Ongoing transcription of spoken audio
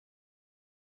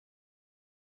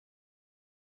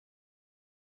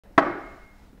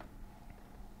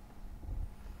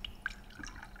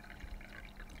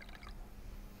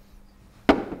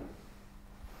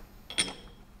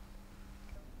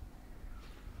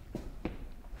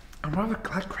I'm rather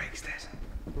glad Craig's dead.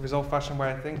 With his old-fashioned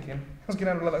way of thinking. I was going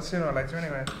to have a lot sooner or later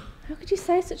anyway. How could you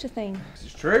say such a thing? This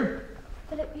is true.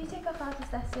 Philip, you take our father's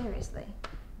death seriously.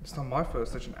 It's not my fault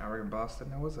such an arrogant bastard,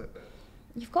 now was it?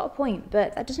 You've got a point,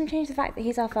 but that doesn't change the fact that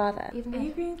he's our father. Are you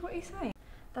agreeing with what he's saying?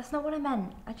 That's not what I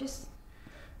meant. I just...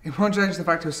 It won't change the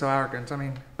fact he was so arrogant. I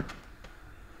mean,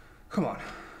 come on.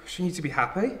 She needs to be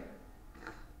happy.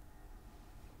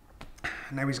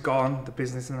 Now he's gone, the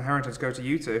business and inheritance go to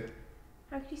you two.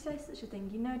 How could you say such a thing?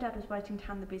 You know Dad was waiting to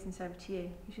hand the business over to you. He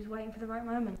was just waiting for the right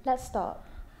moment. Let's stop.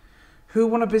 Who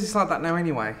would want a business like that now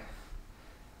anyway?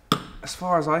 As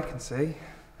far as I can see,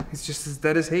 he's just as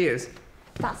dead as he is.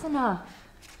 That's enough.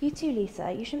 You too,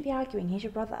 Lisa. You shouldn't be arguing. He's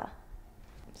your brother.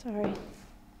 Sorry.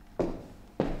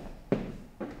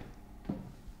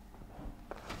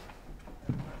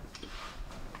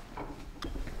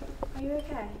 Are you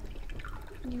okay?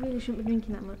 You really shouldn't be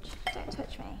drinking that much. Don't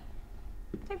touch me.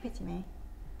 Don't pity me.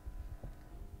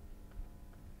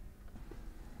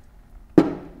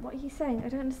 What are you saying? I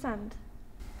don't understand.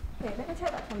 Here, let me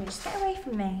take that from you. Just get away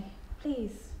from me.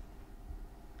 Please.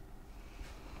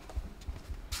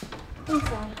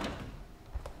 Lisa.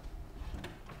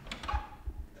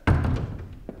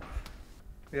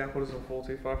 The apple doesn't fall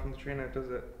too far from the tree now, does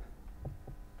it?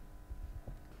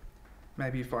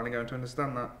 Maybe you're finally going to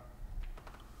understand that.